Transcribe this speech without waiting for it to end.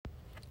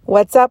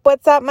What's up,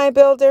 my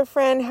builder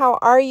friend? How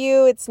are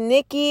you? It's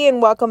Nikki,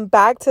 and welcome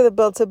back to the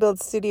Build to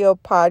Build Studio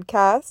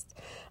podcast.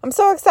 I'm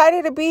so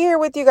excited to be here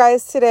with you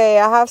guys today.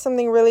 I have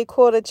something really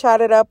cool to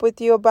chat it up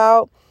with you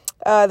about.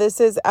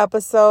 This is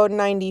episode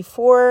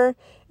 94,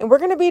 and we're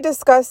going to be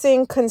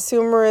discussing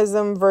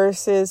consumerism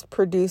versus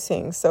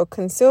producing. So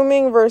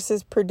consuming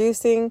versus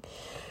producing.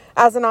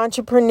 As an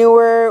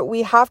entrepreneur,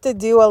 we have to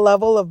do a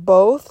level of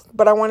both,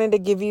 but I wanted to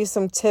give you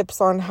some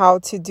tips on how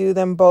to do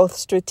them both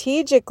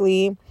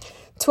strategically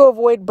to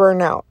avoid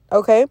burnout,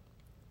 okay?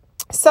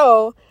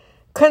 So,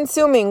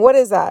 consuming, what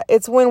is that?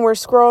 It's when we're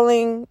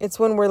scrolling, it's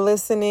when we're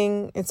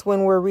listening, it's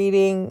when we're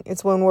reading,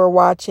 it's when we're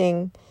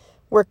watching.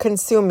 We're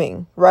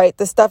consuming, right?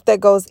 The stuff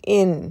that goes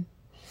in.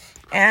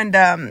 And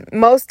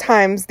most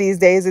times these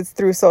days, it's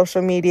through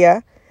social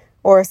media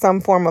or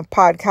some form of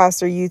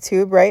podcast or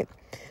YouTube, right?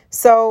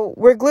 So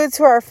we're glued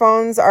to our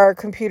phones, our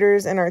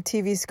computers, and our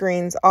TV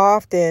screens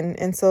often.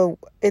 And so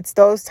it's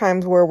those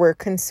times where we're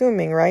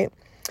consuming, right?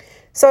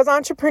 So as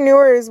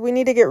entrepreneurs, we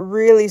need to get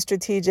really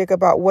strategic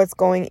about what's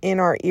going in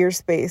our ear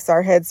space,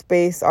 our head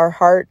space, our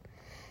heart.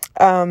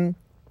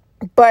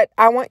 But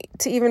I want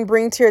to even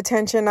bring to your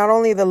attention not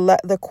only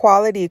the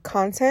quality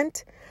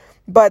content,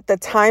 but the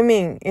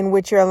timing in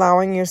which you're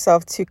allowing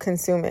yourself to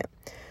consume it.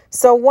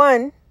 So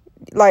one,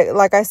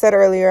 like I said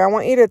earlier, I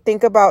want you to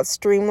think about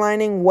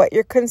streamlining what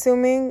you're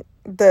consuming.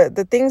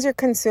 The things you're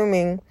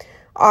consuming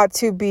ought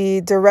to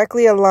be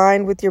directly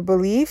aligned with your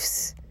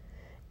beliefs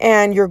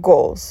and your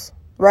goals.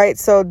 Right?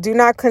 So do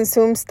not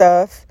consume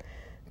stuff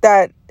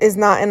that is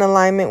not in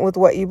alignment with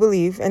what you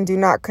believe, and do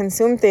not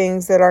consume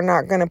things that are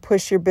not going to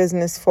push your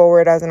business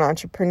forward as an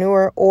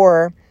entrepreneur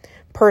or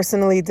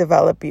personally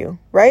develop you,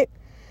 right?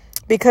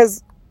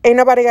 Because ain't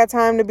nobody got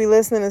time to be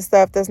listening to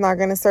stuff that's not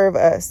going to serve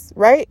us,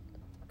 right?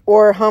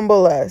 Or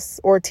humble us,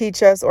 or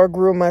teach us, or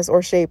groom us,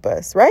 or shape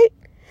us, right?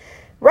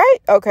 Right?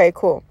 Okay,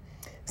 cool.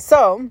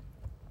 So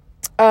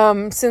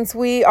since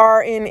we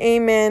are in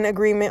amen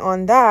agreement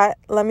on that,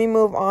 let me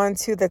move on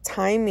to the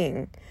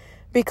timing,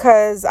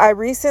 because I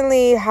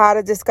recently had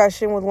a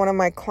discussion with one of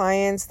my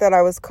clients that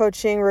I was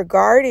coaching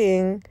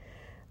regarding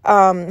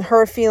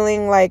her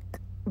feeling like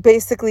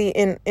basically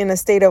in a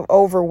state of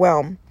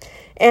overwhelm.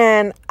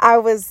 And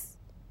I'm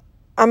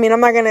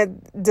not going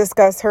to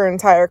discuss her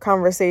entire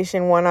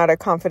conversation, one, out of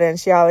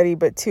confidentiality,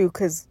 but two,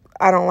 because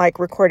I don't like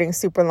recording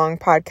super long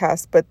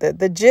podcasts. But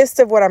the gist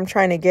of what I'm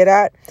trying to get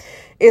at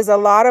is a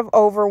lot of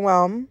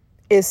overwhelm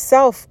is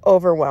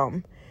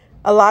self-overwhelm.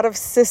 A lot of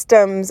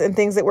systems and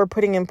things that we're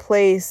putting in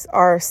place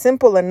are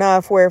simple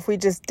enough where if we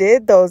just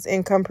did those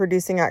income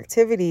producing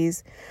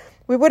activities,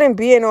 we wouldn't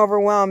be in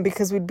overwhelm,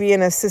 because we'd be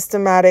in a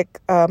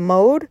systematic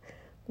mode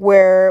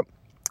where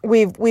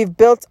we've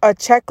built a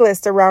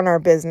checklist around our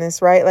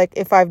business, right? Like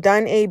if I've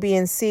done A, B,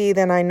 and C,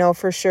 then I know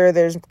for sure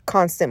there's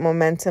constant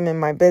momentum in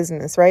my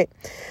business, right?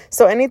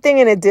 So anything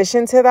in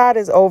addition to that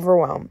is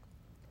overwhelm.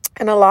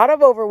 And a lot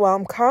of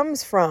overwhelm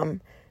comes from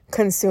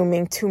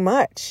consuming too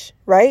much,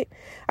 right?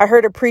 I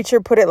heard a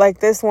preacher put it like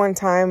this one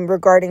time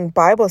regarding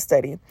Bible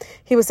study.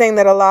 He was saying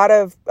that a lot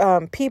of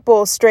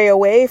people stray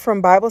away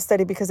from Bible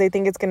study because they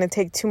think it's going to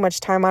take too much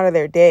time out of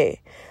their day.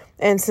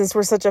 And since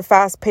we're such a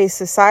fast-paced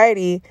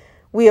society,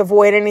 we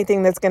avoid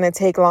anything that's going to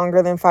take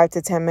longer than 5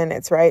 to 10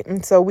 minutes, right?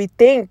 And so we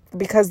think,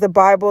 because the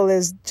Bible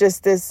is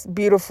just this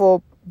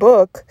beautiful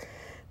book,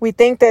 we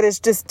think that it's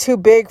just too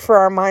big for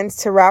our minds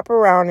to wrap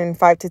around in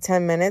 5 to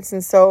 10 minutes.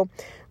 And so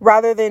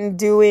rather than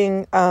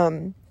doing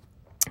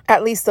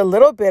at least a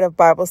little bit of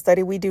Bible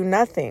study, we do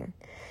nothing.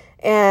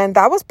 And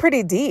that was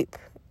pretty deep.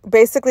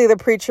 Basically, the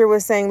preacher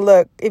was saying,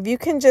 look, if you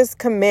can just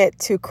commit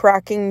to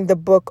cracking the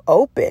book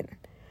open,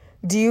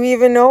 do you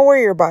even know where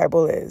your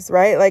Bible is,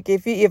 right? Like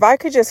if I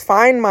could just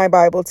find my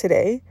Bible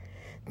today,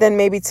 then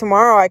maybe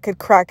tomorrow I could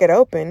crack it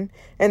open.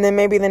 And then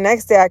maybe the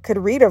next day I could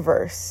read a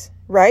verse,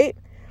 right?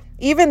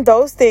 Even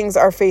those things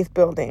are faith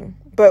building.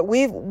 But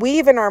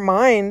we've in our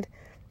mind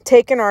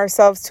taken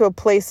ourselves to a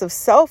place of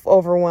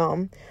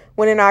self-overwhelm,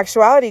 when in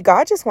actuality,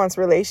 God just wants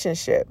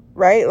relationship,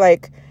 right?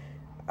 Like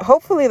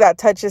hopefully that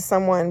touches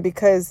someone,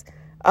 because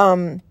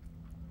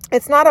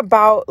it's not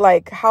about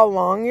like how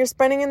long you're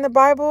spending in the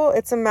Bible.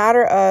 It's a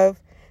matter of,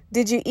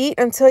 did you eat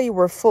until you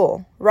were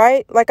full,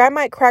 right? Like I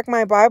might crack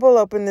my Bible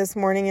open this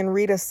morning and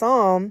read a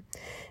psalm,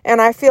 and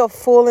I feel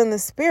full in the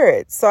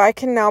spirit. So I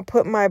can now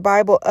put my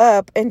Bible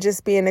up and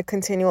just be in a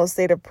continual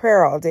state of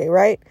prayer all day,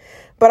 right?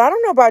 But I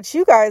don't know about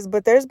you guys,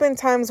 but there's been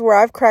times where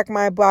I've cracked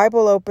my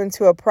Bible open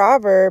to a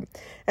proverb,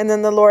 and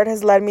then the Lord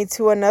has led me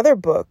to another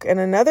book and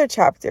another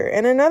chapter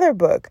and another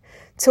book,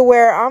 to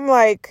where I'm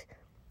like,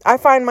 I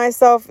find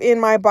myself in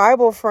my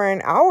Bible for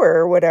an hour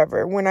or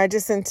whatever, when I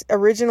just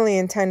originally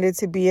intended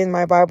to be in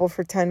my Bible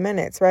for 10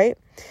 minutes, right?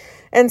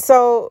 And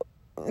so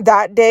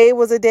that day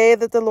was a day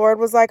that the Lord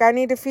was like, I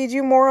need to feed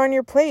you more on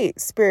your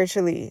plate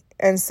spiritually.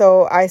 And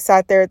so I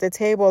sat there at the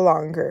table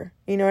longer.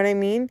 You know what I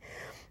mean?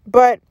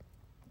 But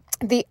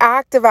the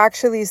act of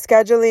actually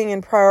scheduling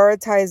and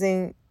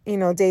prioritizing,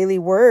 daily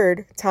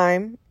word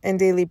time and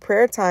daily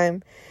prayer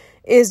time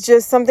is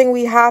just something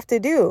we have to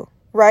do,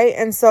 right?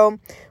 And so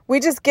We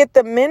just get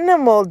the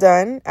minimal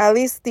done. At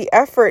least the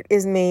effort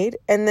is made.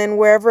 And then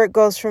wherever it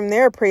goes from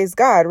there, praise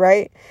God,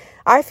 right?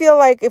 I feel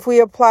like if we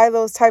apply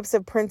those types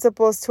of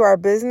principles to our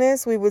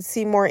business, we would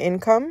see more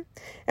income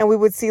and we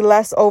would see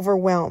less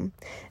overwhelm.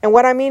 And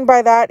what I mean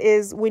by that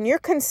is when you're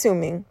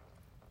consuming,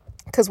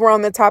 because we're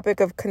on the topic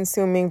of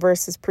consuming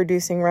versus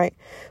producing, right?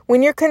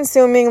 When you're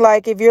consuming,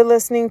 like if you're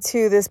listening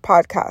to this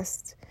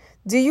podcast,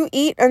 do you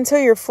eat until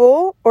you're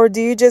full or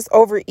do you just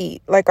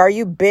overeat? Like, are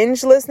you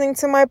binge listening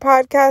to my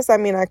podcast? I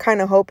mean, I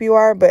kind of hope you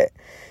are, but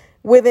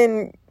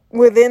within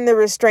the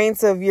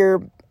restraints of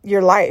your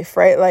life,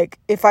 right? Like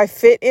if I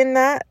fit in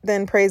that,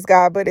 then praise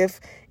God. But if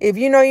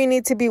you know you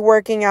need to be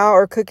working out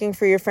or cooking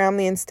for your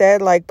family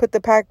instead, like put the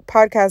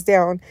podcast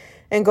down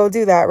and go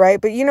do that, right?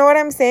 But you know what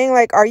I'm saying?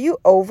 Like, are you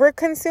over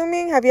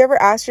consuming? Have you ever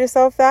asked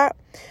yourself that?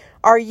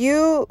 Are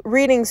you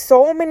reading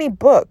so many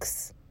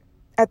books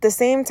at the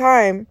same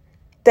time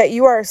that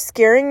you are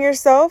scaring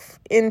yourself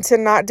into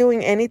not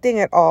doing anything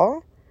at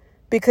all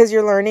because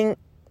you're learning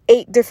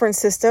 8 different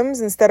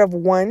systems instead of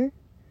 1?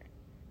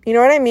 You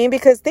know what I mean?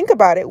 Because think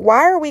about it.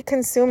 Why are we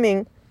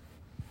consuming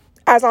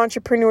as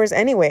entrepreneurs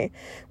anyway?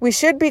 We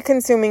should be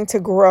consuming to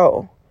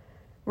grow,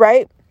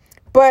 right?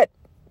 But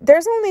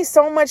there's only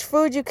so much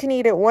food you can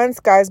eat at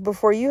once, guys,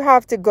 before you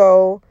have to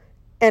go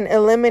and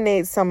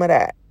eliminate some of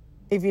that.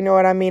 If you know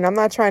what I mean. I'm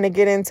not trying to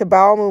get into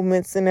bowel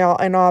movements and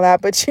all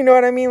that, but you know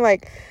what I mean?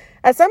 Like,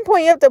 at some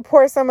point, you have to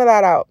pour some of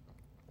that out.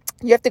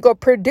 You have to go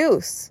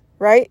produce,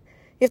 right?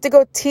 You have to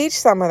go teach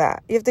some of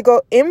that. You have to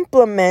go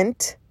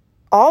implement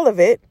all of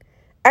it,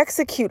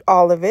 execute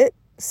all of it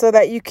so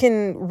that you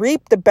can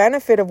reap the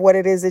benefit of what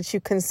it is that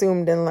you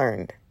consumed and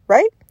learned,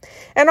 right?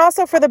 And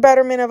also for the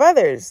betterment of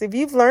others. If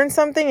you've learned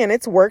something and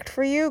it's worked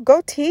for you,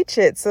 go teach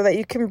it so that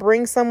you can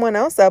bring someone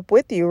else up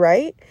with you,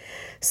 right?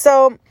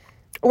 So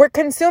we're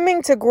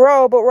consuming to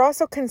grow, but we're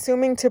also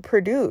consuming to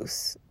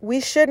produce.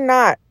 We should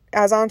not,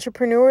 as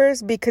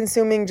entrepreneurs, be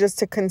consuming just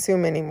to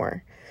consume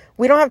anymore.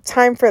 We don't have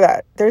time for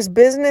that. There's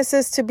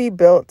businesses to be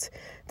built.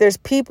 There's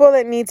people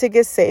that need to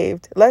get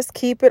saved. Let's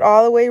keep it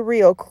all the way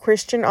real.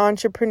 Christian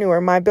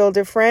entrepreneur, my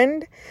builder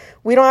friend.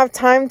 We don't have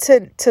time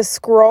to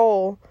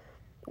scroll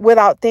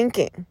without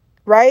thinking,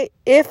 right?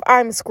 If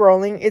I'm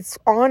scrolling, it's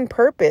on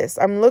purpose.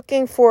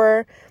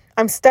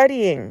 I'm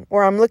studying,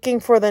 or I'm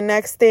looking for the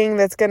next thing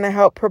that's going to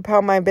help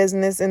propel my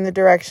business in the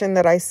direction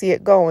that I see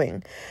it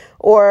going.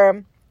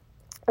 Or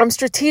I'm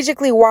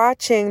strategically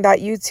watching that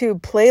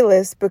YouTube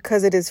playlist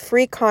because it is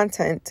free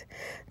content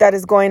that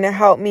is going to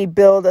help me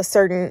build a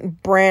certain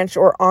branch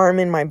or arm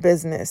in my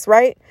business,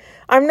 right?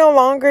 I'm no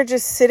longer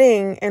just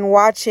sitting and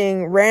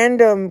watching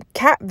random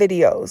cat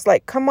videos.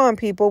 Like, come on,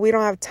 people, we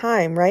don't have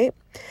time, right?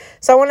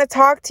 So I want to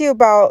talk to you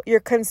about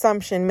your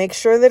consumption. Make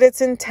sure that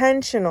it's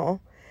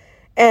intentional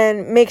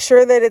and make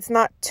sure that it's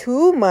not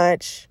too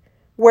much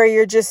where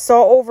you're just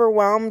so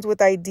overwhelmed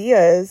with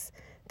ideas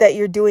that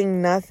you're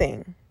doing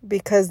nothing.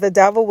 Because the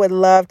devil would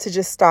love to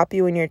just stop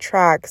you in your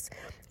tracks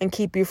and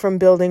keep you from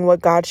building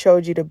what God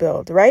showed you to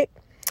build, right?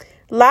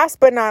 Last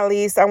but not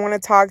least, I want to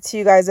talk to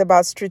you guys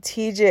about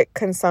strategic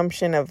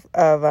consumption of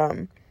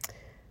why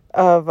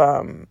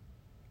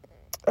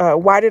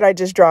did I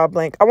just draw a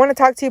blank? I want to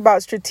talk to you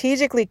about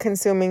strategically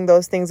consuming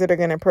those things that are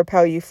going to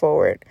propel you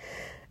forward.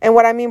 And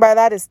what I mean by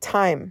that is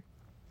time.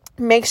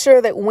 Make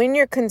sure that when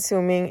you're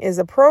consuming is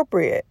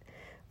appropriate.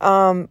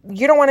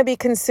 You don't want to be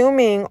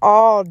consuming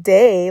all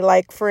day.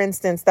 Like, for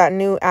instance, that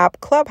new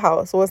app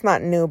Clubhouse. Well, it's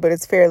not new, but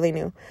it's fairly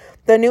new.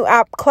 The new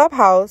app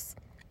Clubhouse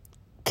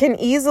can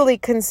easily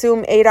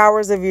consume 8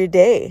 hours of your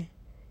day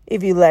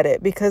if you let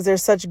it, because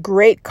there's such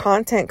great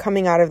content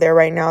coming out of there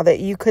right now that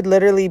you could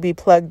literally be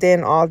plugged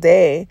in all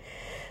day,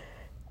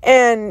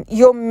 and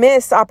you'll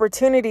miss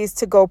opportunities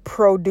to go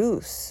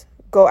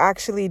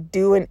actually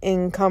do an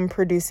income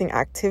producing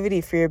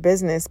activity for your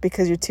business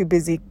because you're too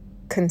busy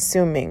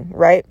consuming,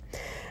 right?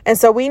 And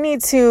so we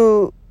need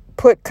to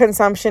put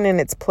consumption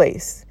in its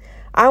place.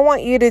 I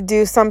want you to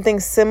do something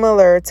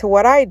similar to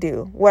what I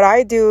do. What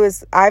I do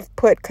is I've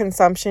put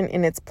consumption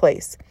in its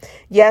place.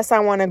 Yes, I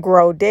want to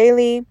grow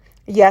daily.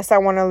 Yes, I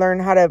want to learn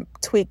how to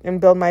tweak and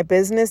build my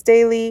business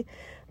daily.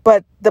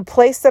 But the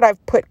place that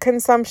I've put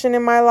consumption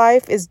in my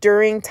life is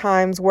during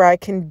times where I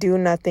can do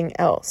nothing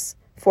else.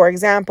 For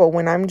example,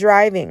 when I'm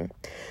driving,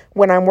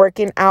 when I'm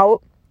working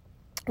out,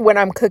 when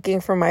I'm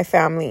cooking for my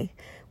family,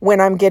 when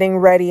I'm getting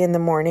ready in the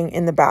morning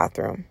in the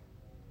bathroom.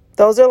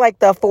 Those are like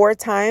the 4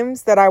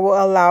 times that I will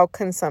allow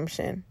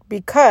consumption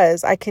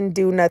because I can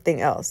do nothing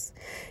else.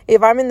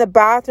 If I'm in the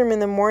bathroom in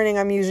the morning,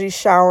 I'm usually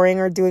showering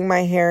or doing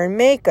my hair and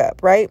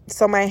makeup, right?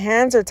 So my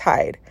hands are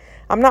tied.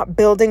 I'm not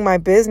building my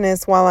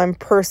business while I'm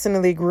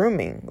personally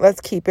grooming.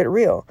 Let's keep it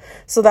real.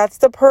 So that's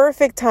the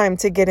perfect time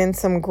to get in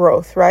some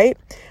growth, right?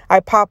 I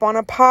pop on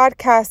a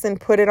podcast and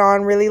put it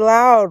on really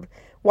loud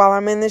while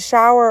I'm in the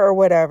shower or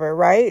whatever,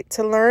 right?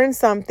 To learn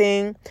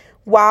something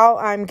while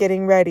I'm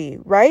getting ready,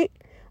 right?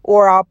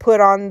 Or I'll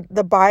put on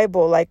the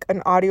Bible, like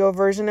an audio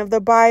version of the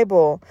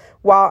Bible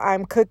while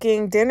I'm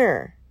cooking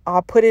dinner.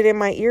 I'll put it in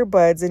my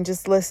earbuds and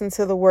just listen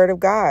to the word of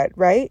God,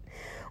 right?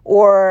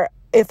 Or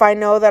if I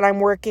know that I'm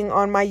working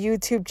on my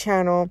YouTube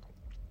channel,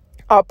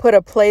 I'll put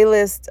a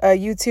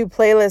YouTube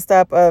playlist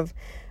up of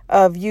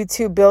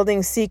YouTube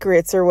building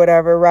secrets or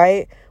whatever,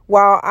 right?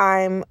 While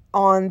I'm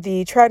on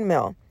the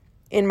treadmill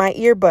in my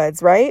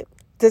earbuds, right?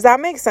 Does that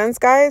make sense,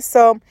 guys?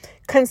 So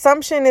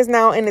consumption is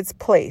now in its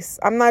place.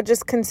 I'm not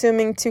just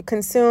consuming to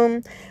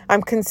consume.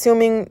 I'm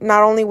consuming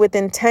not only with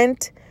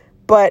intent,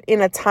 but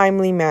in a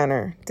timely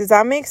manner. Does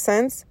that make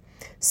sense?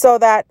 So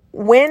that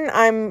when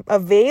I'm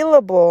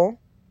available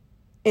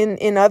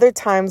in other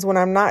times when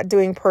I'm not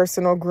doing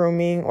personal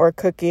grooming or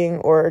cooking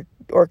or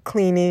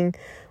cleaning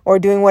or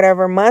doing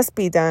whatever must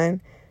be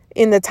done,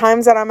 in the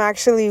times that I'm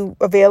actually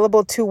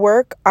available to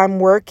work, I'm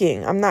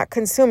working. I'm not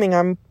consuming.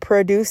 I'm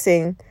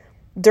producing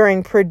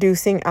during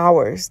producing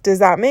hours. Does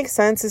that make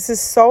sense? This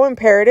is so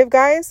imperative,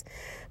 guys,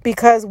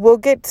 because we'll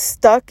get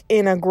stuck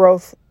in a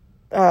growth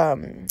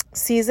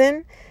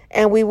season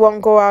and we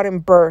won't go out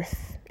and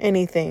birth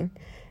anything.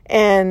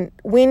 And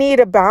we need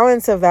a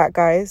balance of that,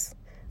 guys.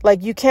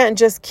 Like, you can't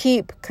just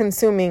keep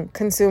consuming.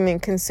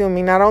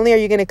 Not only are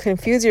you going to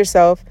confuse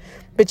yourself,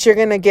 but you're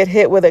going to get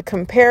hit with a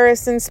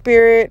comparison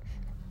spirit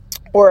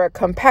or a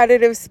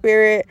competitive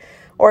spirit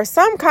or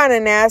some kind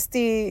of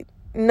nasty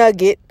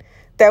nugget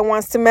that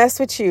wants to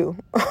mess with you.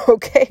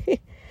 Okay?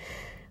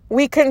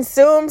 We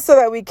consume so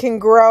that we can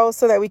grow,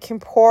 so that we can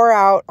pour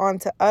out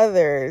onto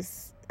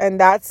others. And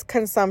that's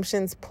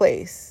consumption's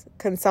place.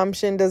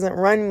 Consumption doesn't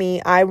run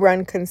me. I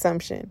run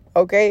consumption.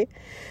 Okay?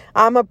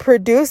 I'm a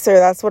producer.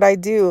 That's what I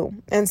do.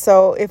 And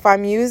so if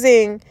I'm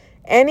using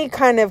any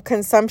kind of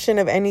consumption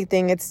of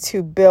anything, it's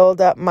to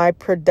build up my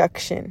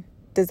production.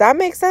 Does that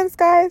make sense,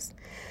 guys?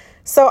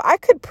 So I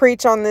could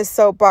preach on this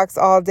soapbox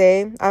all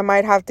day. I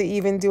might have to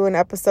even do an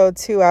episode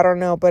 2. I don't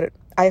know. But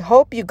I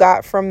hope you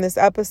got from this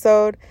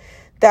episode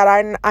that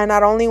I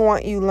not only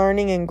want you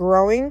learning and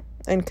growing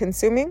and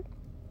consuming,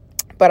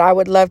 but I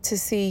would love to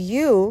see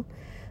you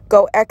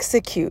go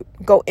execute,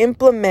 go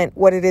implement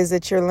what it is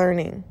that you're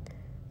learning.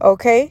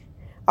 Okay?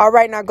 All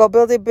right, now go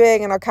build it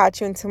big, and I'll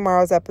catch you in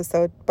tomorrow's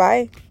episode.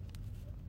 Bye.